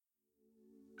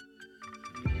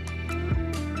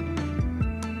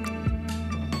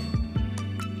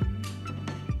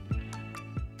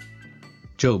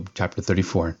Job chapter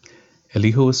 34.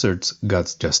 Elihu asserts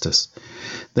God's justice.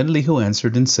 Then Elihu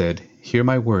answered and said, Hear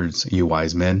my words, you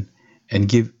wise men, and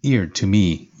give ear to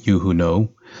me, you who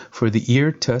know. For the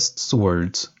ear tests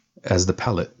words, as the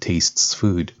palate tastes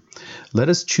food. Let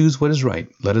us choose what is right.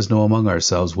 Let us know among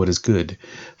ourselves what is good.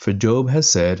 For Job has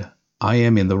said, I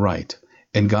am in the right,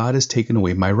 and God has taken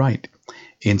away my right.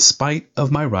 In spite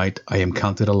of my right, I am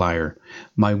counted a liar.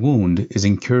 My wound is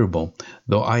incurable,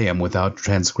 though I am without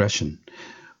transgression.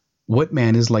 What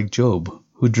man is like Job,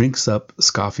 who drinks up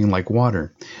scoffing like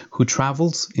water, who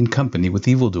travels in company with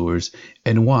evildoers,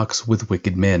 and walks with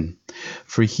wicked men?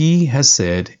 For he has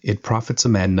said, It profits a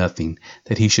man nothing,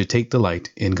 that he should take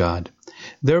delight in God.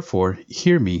 Therefore,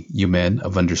 hear me, you men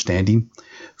of understanding.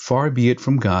 Far be it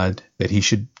from God that he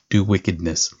should do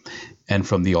wickedness, and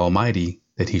from the Almighty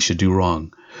that he should do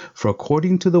wrong. For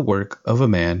according to the work of a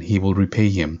man he will repay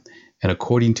him, and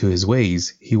according to his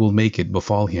ways he will make it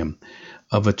befall him.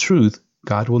 Of a truth,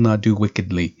 God will not do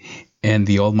wickedly, and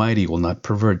the Almighty will not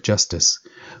pervert justice.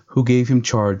 Who gave him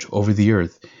charge over the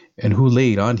earth, and who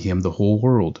laid on him the whole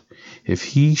world? If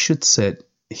he should set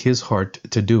his heart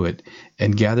to do it,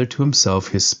 and gather to himself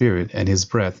his spirit and his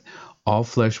breath, all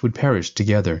flesh would perish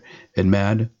together, and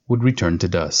man would return to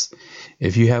dust.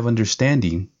 If you have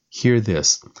understanding, hear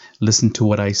this. Listen to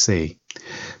what I say.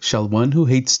 Shall one who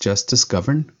hates justice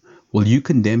govern? Will you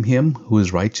condemn him who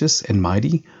is righteous and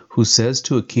mighty, who says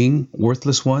to a king,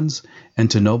 worthless ones, and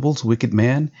to nobles, wicked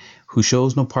man, who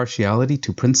shows no partiality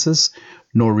to princes,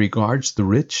 nor regards the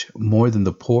rich more than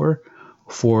the poor,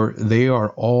 for they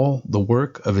are all the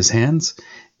work of his hands?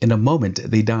 In a moment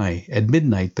they die. At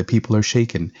midnight the people are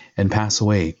shaken and pass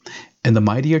away, and the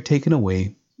mighty are taken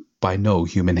away by no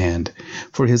human hand.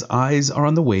 For his eyes are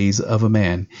on the ways of a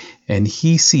man, and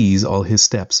he sees all his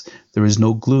steps. There is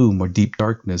no gloom or deep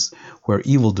darkness where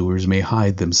evildoers may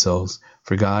hide themselves.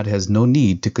 For God has no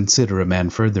need to consider a man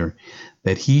further,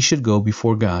 that he should go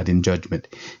before God in judgment.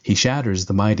 He shatters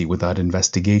the mighty without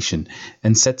investigation,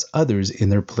 and sets others in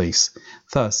their place.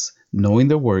 Thus, knowing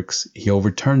their works, he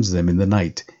overturns them in the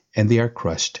night, and they are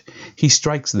crushed. He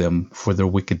strikes them for their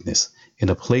wickedness, in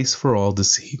a place for all to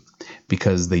see,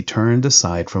 because they turned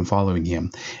aside from following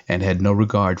him, and had no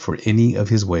regard for any of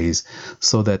his ways,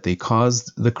 so that they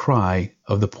caused the cry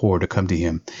of the poor to come to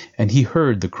him, and he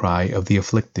heard the cry of the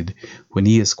afflicted. When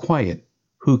he is quiet,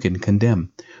 who can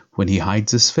condemn? When he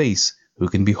hides his face, who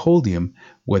can behold him,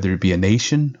 whether it be a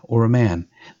nation or a man?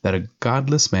 That a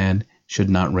godless man should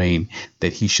not reign,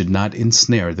 that he should not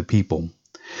ensnare the people.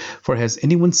 For has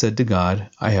anyone said to God,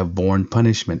 I have borne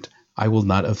punishment, I will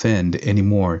not offend any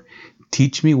more.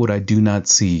 Teach me what I do not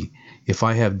see. If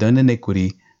I have done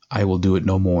iniquity, I will do it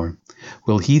no more.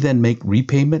 Will he then make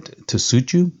repayment to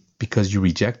suit you, because you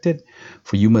reject it?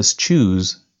 For you must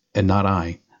choose, and not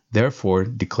I. Therefore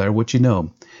declare what you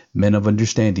know. Men of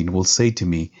understanding will say to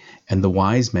me, and the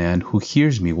wise man who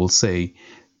hears me will say,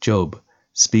 Job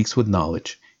speaks with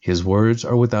knowledge. His words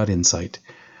are without insight.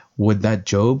 Would that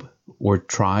Job were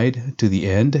tried to the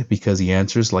end, because he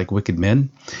answers like wicked men?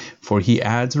 For he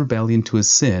adds rebellion to his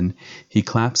sin. He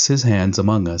claps his hands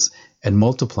among us, and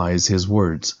multiplies his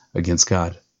words against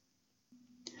God.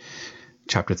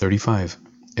 Chapter 35.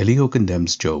 Elihu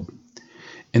condemns Job.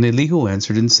 And Elihu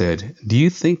answered and said, Do you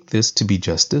think this to be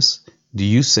justice? Do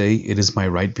you say, It is my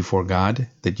right before God,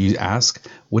 that you ask,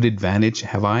 What advantage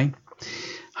have I?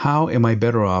 How am I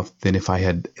better off than if I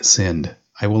had sinned?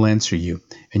 I will answer you,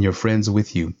 and your friends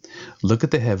with you. Look at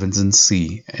the heavens and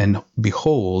see, and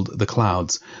behold the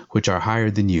clouds, which are higher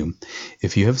than you.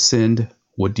 If you have sinned,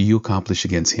 what do you accomplish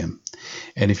against him?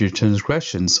 And if your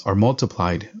transgressions are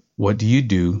multiplied, what do you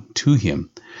do to him?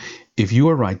 If you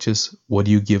are righteous, what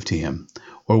do you give to him?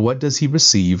 Or what does he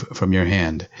receive from your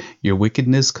hand? Your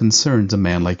wickedness concerns a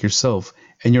man like yourself,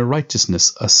 and your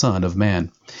righteousness a son of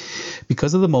man.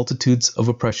 Because of the multitudes of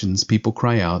oppressions, people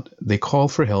cry out. They call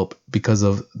for help because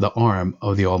of the arm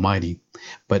of the Almighty.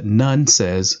 But none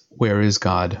says, Where is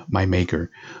God, my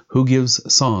Maker? Who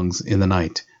gives songs in the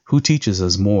night? Who teaches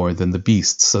us more than the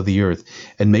beasts of the earth,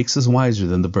 and makes us wiser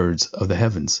than the birds of the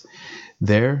heavens?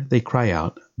 There they cry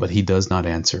out, but he does not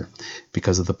answer,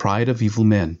 because of the pride of evil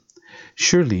men.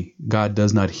 Surely God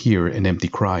does not hear an empty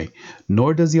cry,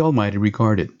 nor does the Almighty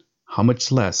regard it. How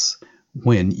much less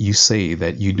when you say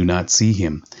that you do not see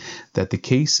him, that the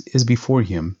case is before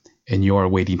him, and you are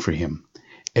waiting for him.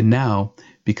 And now,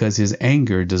 because his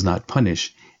anger does not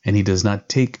punish, and he does not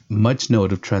take much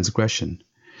note of transgression,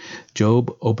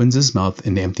 Job opens his mouth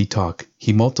in empty talk.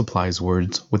 He multiplies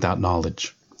words without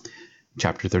knowledge.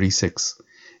 Chapter 36.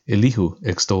 Elihu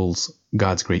extols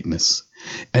God's greatness.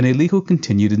 And Elihu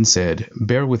continued and said,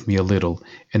 Bear with me a little,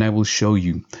 and I will show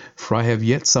you, for I have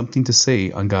yet something to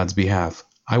say on God's behalf.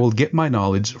 I will get my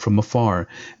knowledge from afar,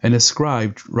 and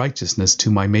ascribe righteousness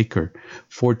to my Maker.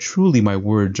 For truly my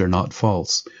words are not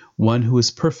false. One who is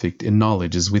perfect in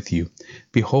knowledge is with you.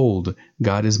 Behold,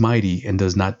 God is mighty and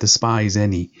does not despise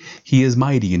any. He is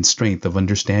mighty in strength of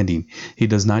understanding. He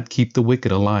does not keep the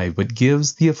wicked alive, but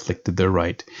gives the afflicted their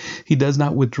right. He does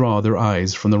not withdraw their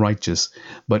eyes from the righteous,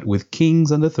 but with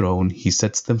kings on the throne he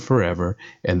sets them forever,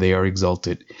 and they are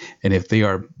exalted. And if they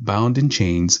are bound in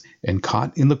chains and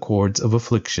caught in the cords of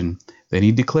affliction, then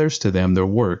he declares to them their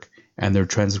work and their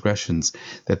transgressions,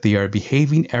 that they are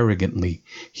behaving arrogantly.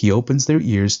 He opens their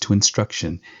ears to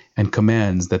instruction, and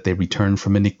commands that they return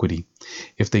from iniquity.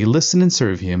 If they listen and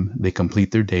serve him, they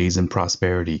complete their days in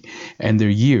prosperity, and their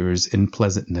years in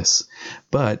pleasantness.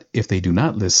 But if they do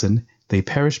not listen, they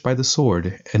perish by the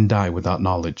sword, and die without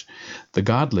knowledge. The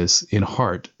godless in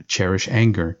heart cherish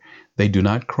anger. They do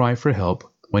not cry for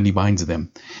help when he binds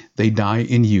them. They die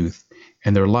in youth,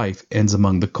 and their life ends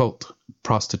among the cult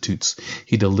prostitutes.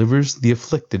 He delivers the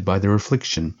afflicted by their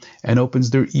affliction, and opens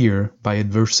their ear by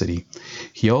adversity.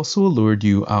 He also allured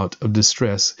you out of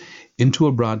distress into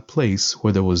a broad place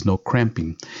where there was no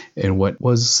cramping, and what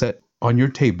was set on your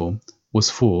table was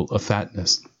full of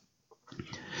fatness.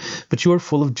 But you are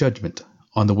full of judgment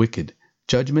on the wicked.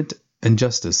 Judgment and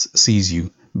justice seize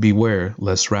you. Beware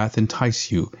lest wrath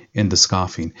entice you into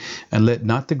scoffing, and let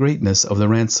not the greatness of the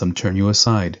ransom turn you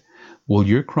aside. Will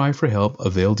your cry for help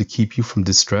avail to keep you from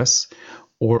distress,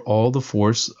 or all the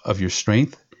force of your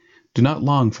strength? Do not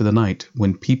long for the night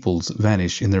when peoples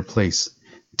vanish in their place.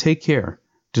 Take care,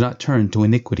 do not turn to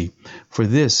iniquity, for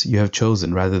this you have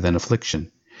chosen rather than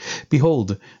affliction.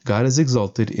 Behold, God is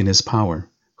exalted in his power.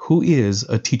 Who is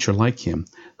a teacher like him?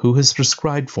 Who has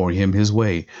prescribed for him his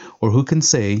way, or who can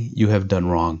say, You have done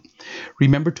wrong?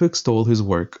 Remember to extol his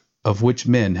work, of which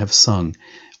men have sung.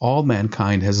 All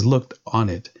mankind has looked on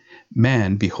it.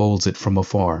 Man beholds it from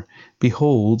afar.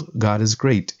 Behold, God is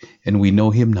great, and we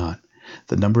know him not.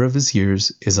 The number of his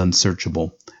years is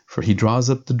unsearchable, for he draws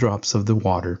up the drops of the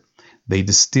water. They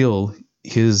distill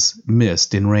his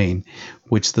mist in rain,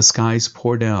 which the skies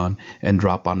pour down and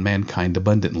drop on mankind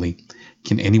abundantly.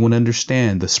 Can anyone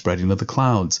understand the spreading of the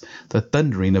clouds, the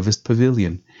thundering of his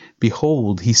pavilion?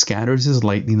 Behold, he scatters his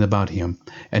lightning about him,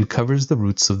 and covers the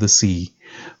roots of the sea.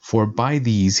 For by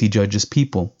these he judges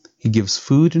people. He gives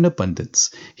food in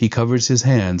abundance. He covers his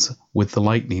hands with the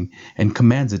lightning, and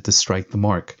commands it to strike the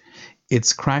mark.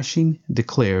 Its crashing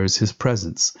declares his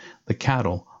presence. The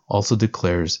cattle also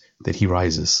declares that he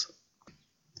rises.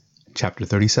 Chapter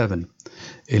 37.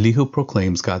 Elihu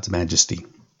proclaims God's majesty.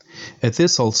 At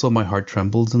this also my heart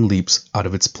trembles and leaps out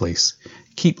of its place.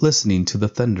 Keep listening to the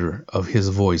thunder of his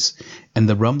voice, and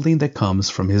the rumbling that comes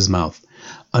from his mouth.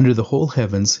 Under the whole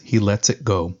heavens he lets it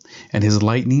go, and his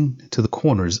lightning to the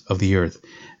corners of the earth.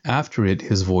 After it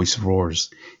his voice roars.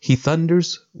 He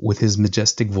thunders with his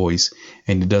majestic voice,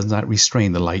 and he does not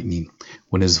restrain the lightning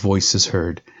when his voice is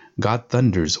heard. God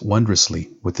thunders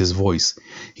wondrously with his voice.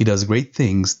 He does great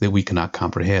things that we cannot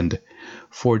comprehend.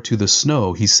 For to the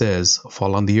snow he says,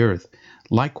 Fall on the earth.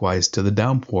 Likewise to the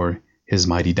downpour, his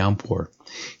mighty downpour.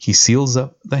 He seals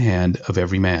up the hand of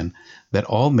every man, that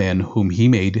all men whom he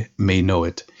made may know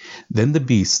it. Then the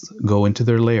beasts go into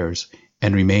their lairs,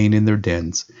 and remain in their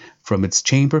dens. From its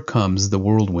chamber comes the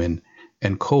whirlwind,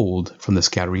 and cold from the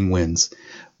scattering winds.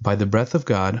 By the breath of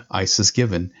God ice is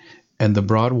given, and the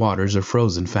broad waters are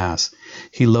frozen fast.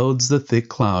 He loads the thick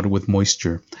cloud with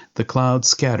moisture. The clouds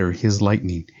scatter his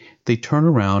lightning. They turn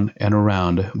around and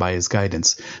around by his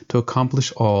guidance, to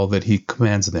accomplish all that he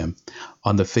commands them,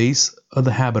 on the face of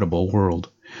the habitable world.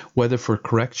 Whether for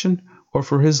correction, or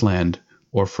for his land,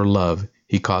 or for love,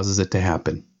 he causes it to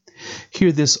happen.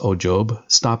 Hear this, O Job.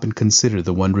 Stop and consider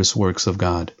the wondrous works of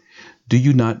God. Do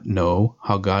you not know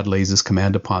how God lays his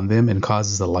command upon them, and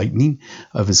causes the lightning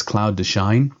of his cloud to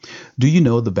shine? Do you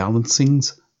know the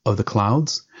balancings of the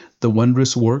clouds, the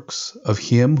wondrous works of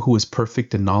him who is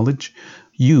perfect in knowledge?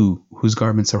 You, whose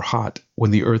garments are hot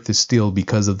when the earth is still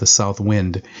because of the south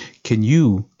wind, can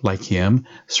you, like him,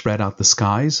 spread out the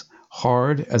skies,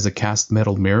 hard as a cast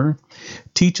metal mirror?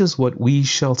 Teach us what we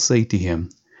shall say to him.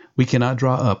 We cannot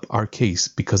draw up our case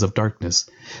because of darkness.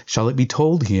 Shall it be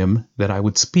told him that I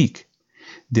would speak?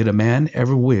 Did a man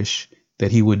ever wish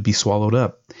that he would be swallowed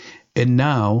up? And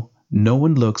now no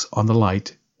one looks on the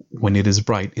light when it is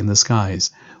bright in the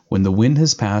skies, when the wind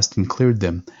has passed and cleared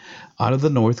them. Out of the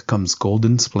north comes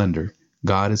golden splendor.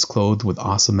 God is clothed with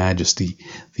awesome majesty.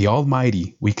 The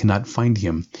Almighty, we cannot find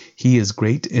him. He is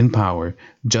great in power,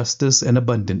 justice, and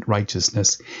abundant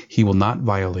righteousness. He will not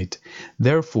violate.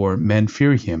 Therefore, men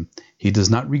fear him. He does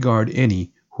not regard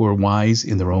any who are wise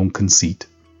in their own conceit.